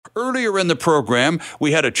Earlier in the program,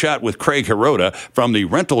 we had a chat with Craig Hirota from the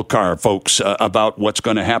rental car folks about what's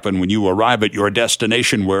going to happen when you arrive at your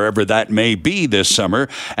destination, wherever that may be this summer,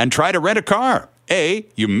 and try to rent a car. A,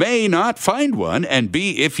 you may not find one, and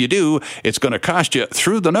B, if you do, it's going to cost you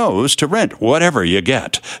through the nose to rent whatever you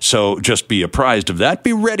get. So just be apprised of that.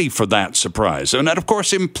 Be ready for that surprise. And that, of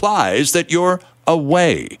course, implies that you're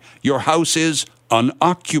away. Your house is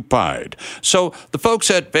unoccupied. So the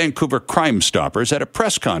folks at Vancouver Crime Stoppers had a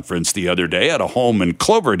press conference the other day at a home in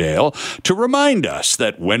Cloverdale to remind us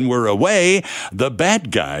that when we're away, the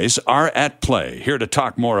bad guys are at play. Here to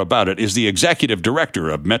talk more about it is the executive director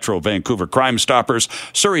of Metro Vancouver Crime Stoppers,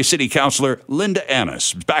 Surrey City Councillor Linda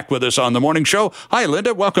Annis. Back with us on the morning show. Hi,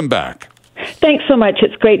 Linda. Welcome back. Thanks so much.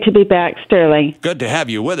 It's great to be back, Sterling. Good to have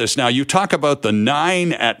you with us. Now, you talk about the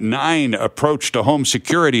 9 at 9 approach to home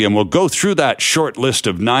security, and we'll go through that short list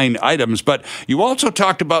of 9 items, but you also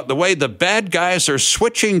talked about the way the bad guys are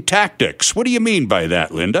switching tactics. What do you mean by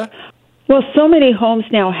that, Linda? Well, so many homes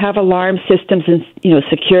now have alarm systems and,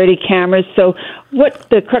 security cameras. So what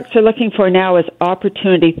the crooks are looking for now is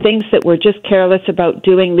opportunity, things that we're just careless about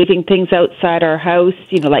doing, leaving things outside our house,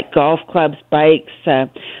 like golf clubs, bikes,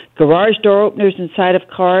 garage door openers inside of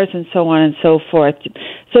cars, and so on and so forth.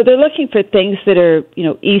 So they're looking for things that are,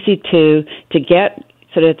 easy to get,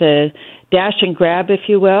 sort of the dash and grab, if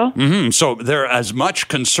you will. Mm-hmm. So they're as much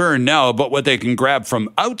concerned now about what they can grab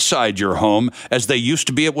from outside your home as they used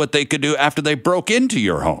to be at what they could do after they broke into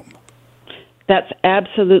your home. That's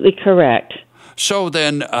absolutely correct. So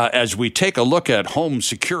then, as we take a look at home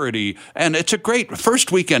security, and it's a great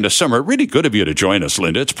first weekend of summer, really good of you to join us,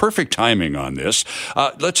 Linda. It's perfect timing on this.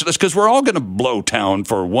 Let's because we're all going to blow town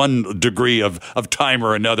for one degree of time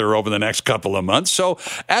or another over the next couple of months. So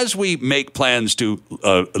as we make plans to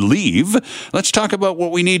leave, let's talk about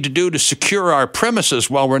what we need to do to secure our premises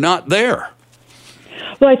while we're not there.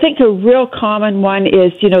 Well, I think a real common one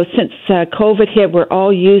is, since COVID hit, we're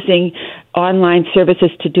all using online services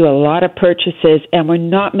to do a lot of purchases, and we're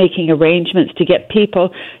not making arrangements to get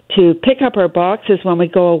people to pick up our boxes when we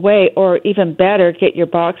go away, or even better, get your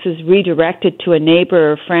boxes redirected to a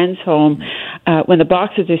neighbor or friend's home. When the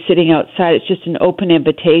boxes are sitting outside, it's just an open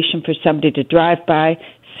invitation for somebody to drive by,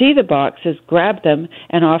 see the boxes, grab them,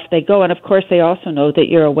 and off they go. And, of course, they also know that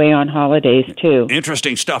you're away on holidays, too.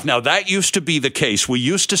 Interesting stuff. Now, that used to be the case. We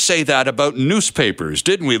used to say that about newspapers,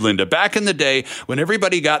 didn't we, Linda? Back in the day, when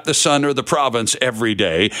everybody got the Sun or the Province every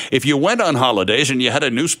day, if you went on holidays and you had a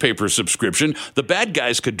newspaper subscription, the bad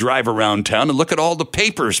guys could drive around town and look at all the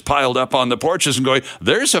papers piled up on the porches and go,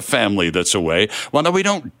 there's a family that's away. Well, now, we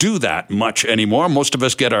don't do that much anymore. Most of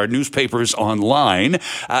us get our newspapers online.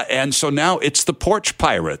 And so now it's the porch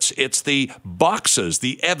pirates. It's the boxes,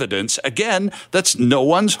 the evidence, again, that's no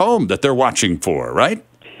one's home that they're watching for, right?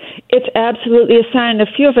 It's absolutely a sign. A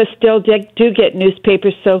few of us still do get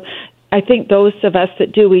newspapers, so I think those of us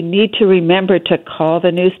that do, we need to remember to call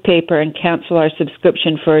the newspaper and cancel our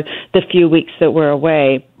subscription for the few weeks that we're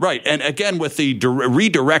away. Right. And again, with the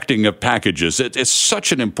redirecting of packages, it's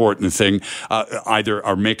such an important thing. Either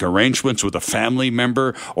or make arrangements with a family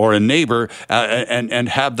member or a neighbor and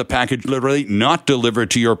have the package literally not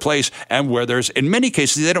delivered to your place. And where there's, in many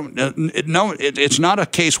cases, they don't, it's not a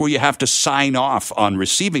case where you have to sign off on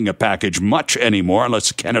receiving a package much anymore,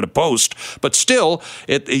 unless it's Canada Post. But still,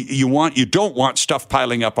 you don't want stuff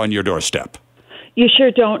piling up on your doorstep. You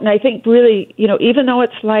sure don't. And I think really, even though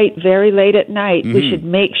it's light, very late at night, we should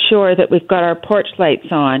make sure that we've got our porch lights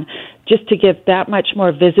on just to give that much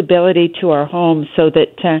more visibility to our homes so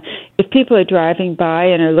that if people are driving by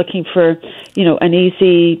and are looking for, an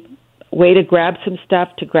easy way to grab some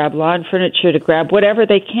stuff, to grab lawn furniture, to grab whatever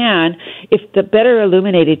they can, if the better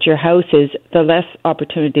illuminated your house is, the less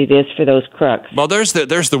opportunity it is for those crooks. Well, there's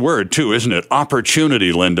the word, too, isn't it?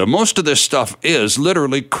 Opportunity, Linda. Most of this stuff is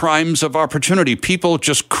literally crimes of opportunity. People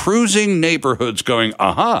just cruising neighborhoods going,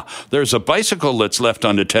 aha, there's a bicycle that's left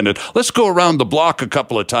unattended. Let's go around the block a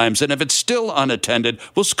couple of times, and if it's still unattended,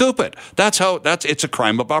 we'll scoop it. It's a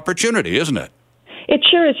crime of opportunity, isn't it? It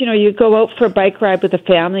sure is. You go out for a bike ride with the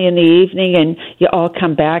family in the evening and you all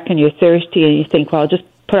come back and you're thirsty and you think, well, just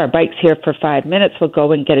put our bikes here for 5 minutes. We'll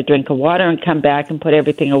go and get a drink of water and come back and put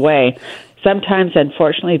everything away. Sometimes,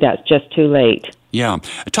 unfortunately, that's just too late. Yeah.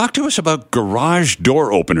 Talk to us about garage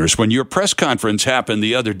door openers. When your press conference happened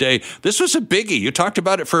the other day, this was a biggie. You talked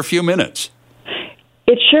about it for a few minutes.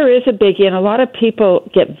 It sure is a biggie, and a lot of people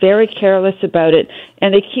get very careless about it,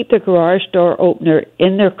 and they keep the garage door opener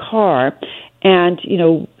in their car. And,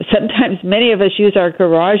 sometimes many of us use our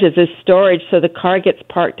garages as storage so the car gets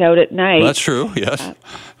parked out at night. Well, that's true, yes.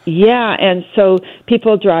 Yeah, and so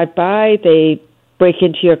people drive by, they break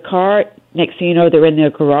into your car, next thing you know, they're in their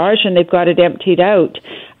garage and they've got it emptied out,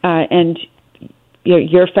 and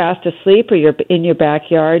you're fast asleep or you're in your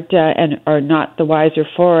backyard and are not the wiser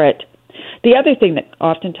for it. The other thing that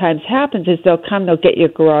oftentimes happens is they'll get your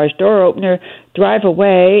garage door opener, drive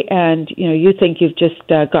away, and you think you've just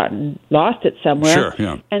gotten lost it somewhere. Sure,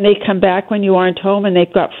 yeah. And they come back when you aren't home, and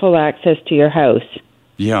they've got full access to your house.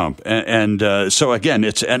 Yeah, and so again,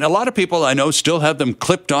 and a lot of people I know still have them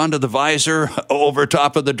clipped onto the visor over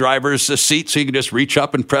top of the driver's seat, so you can just reach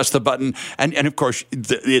up and press the button, and of course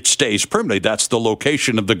it stays permanently. That's the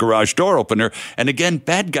location of the garage door opener. And again,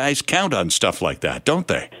 bad guys count on stuff like that, don't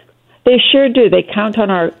they? They sure do. They count on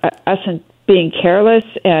us and being careless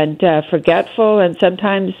and forgetful, and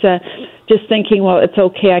sometimes just thinking, well, it's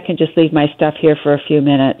okay, I can just leave my stuff here for a few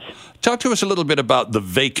minutes. Talk to us a little bit about the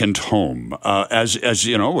vacant home. As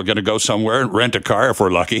you know, we're going to go somewhere and rent a car if we're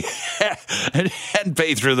lucky and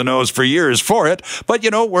pay through the nose for years for it. But,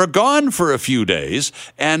 we're gone for a few days.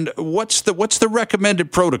 And what's the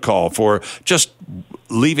recommended protocol for just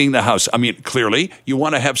leaving the house? I mean, clearly, you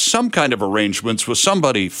want to have some kind of arrangements with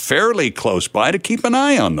somebody fairly close by to keep an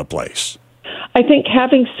eye on the place. I think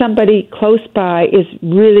having somebody close by is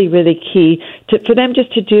really, really key for them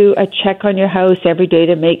just to do a check on your house every day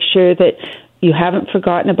to make sure that you haven't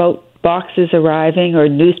forgotten about boxes arriving or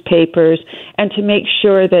newspapers, and to make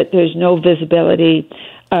sure that there's no visibility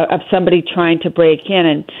of somebody trying to break in.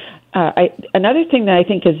 And another thing that I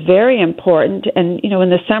think is very important, and in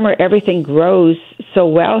the summer everything grows so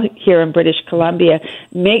well here in British Columbia,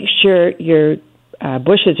 make sure your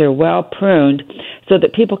bushes are well pruned so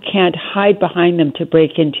that people can't hide behind them to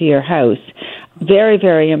break into your house. Very,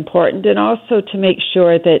 very important. And also to make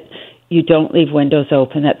sure that you don't leave windows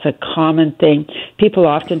open. That's a common thing. People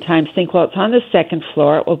oftentimes think, well, it's on the second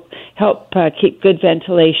floor. It will help keep good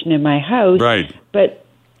ventilation in my house. Right. But,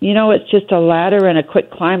 it's just a ladder and a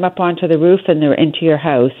quick climb up onto the roof and they're into your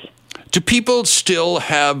house. Do people still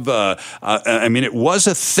have, it was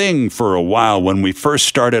a thing for a while when we first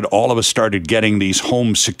started, all of us started getting these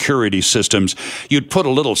home security systems. You'd put a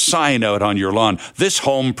little sign out on your lawn, this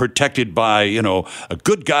home protected by, a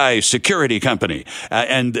good guy security company.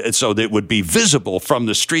 And so that it would be visible from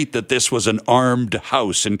the street that this was an armed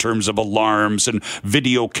house in terms of alarms and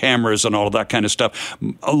video cameras and all of that kind of stuff.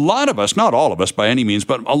 A lot of us, not all of us by any means,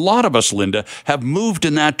 but a lot of us, Linda, have moved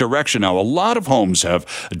in that direction now. A lot of homes have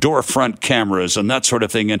door front cameras and that sort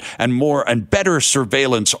of thing, and more and better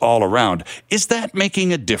surveillance all around. Is that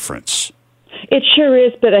making a difference? It sure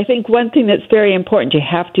is, but I think one thing that's very important you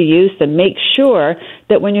have to use to make sure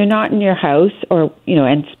that when you're not in your house, or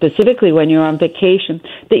and specifically when you're on vacation,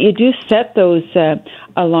 that you do set those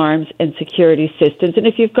alarms and security systems. And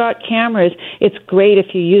if you've got cameras, it's great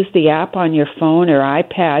if you use the app on your phone or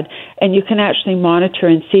iPad, and you can actually monitor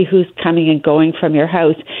and see who's coming and going from your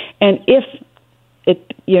house. And if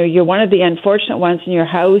you're one of the unfortunate ones and your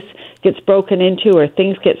house gets broken into or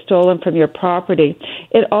things get stolen from your property,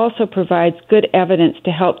 it also provides good evidence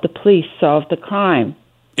to help the police solve the crime.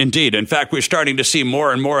 Indeed. In fact, we're starting to see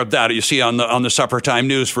more and more of that. You see on the Supper Time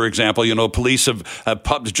News, for example, police have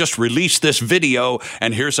just released this video,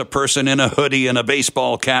 and here's a person in a hoodie and a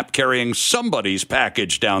baseball cap carrying somebody's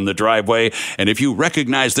package down the driveway. And if you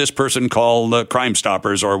recognize this person, call Crime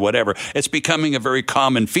Stoppers or whatever. It's becoming a very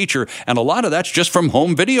common feature, and a lot of that's just from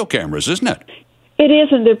home video cameras, isn't it? It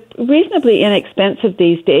is, and they're reasonably inexpensive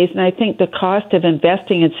these days, and I think the cost of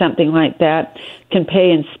investing in something like that can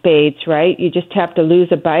pay in spades, right? You just have to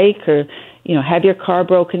lose a bike or, have your car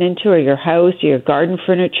broken into or your house or your garden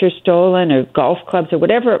furniture stolen or golf clubs or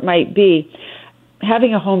whatever it might be.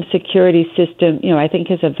 Having a home security system, I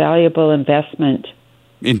think is a valuable investment.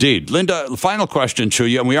 Indeed. Linda, final question to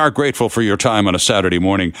you, and we are grateful for your time on a Saturday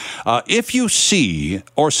morning. If you see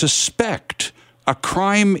or suspect a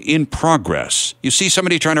crime in progress, you see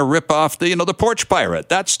somebody trying to rip off the porch pirate,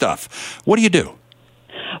 that stuff, what do you do?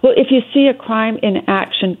 Well, if you see a crime in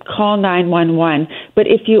action, call 911. But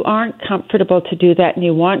if you aren't comfortable to do that and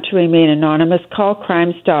you want to remain anonymous, call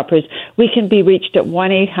Crime Stoppers. We can be reached at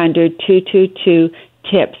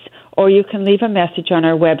 1-800-222-TIPS, or you can leave a message on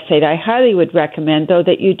our website. I highly would recommend, though,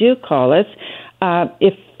 that you do call us.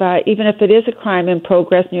 Even if it is a crime in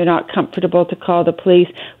progress and you're not comfortable to call the police,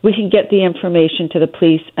 we can get the information to the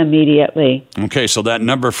police immediately. Okay, so that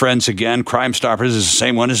number, friends, again, Crime Stoppers is the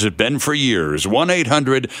same one as it's been for years.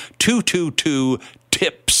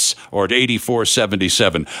 1-800-222-TIPS or at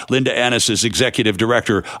 8477. Linda Annis is Executive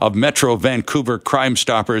Director of Metro Vancouver Crime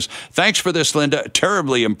Stoppers. Thanks for this, Linda.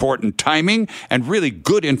 Terribly important timing and really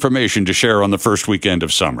good information to share on the first weekend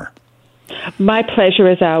of summer. My pleasure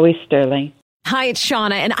as always, Sterling. Hi, it's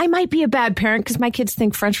Shauna, and I might be a bad parent because my kids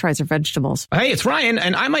think French fries are vegetables. Hey, it's Ryan,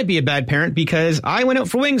 and I might be a bad parent because I went out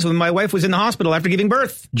for wings when my wife was in the hospital after giving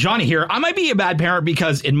birth. Johnny here. I might be a bad parent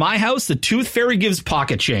because in my house, the tooth fairy gives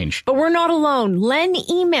pocket change. But we're not alone. Len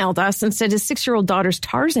emailed us and said his 6-year-old daughter's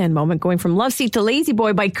Tarzan moment going from love seat to lazy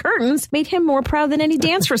boy by curtains made him more proud than any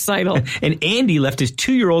dance recital. And Andy left his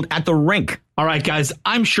 2-year-old at the rink. All right, guys,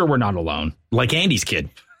 I'm sure we're not alone. Like Andy's kid.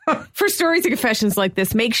 For stories and confessions like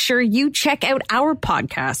this, make sure you check out our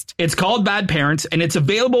podcast. It's called Bad Parents, and it's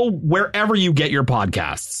available wherever you get your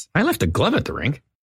podcasts. I left a glove at the rink.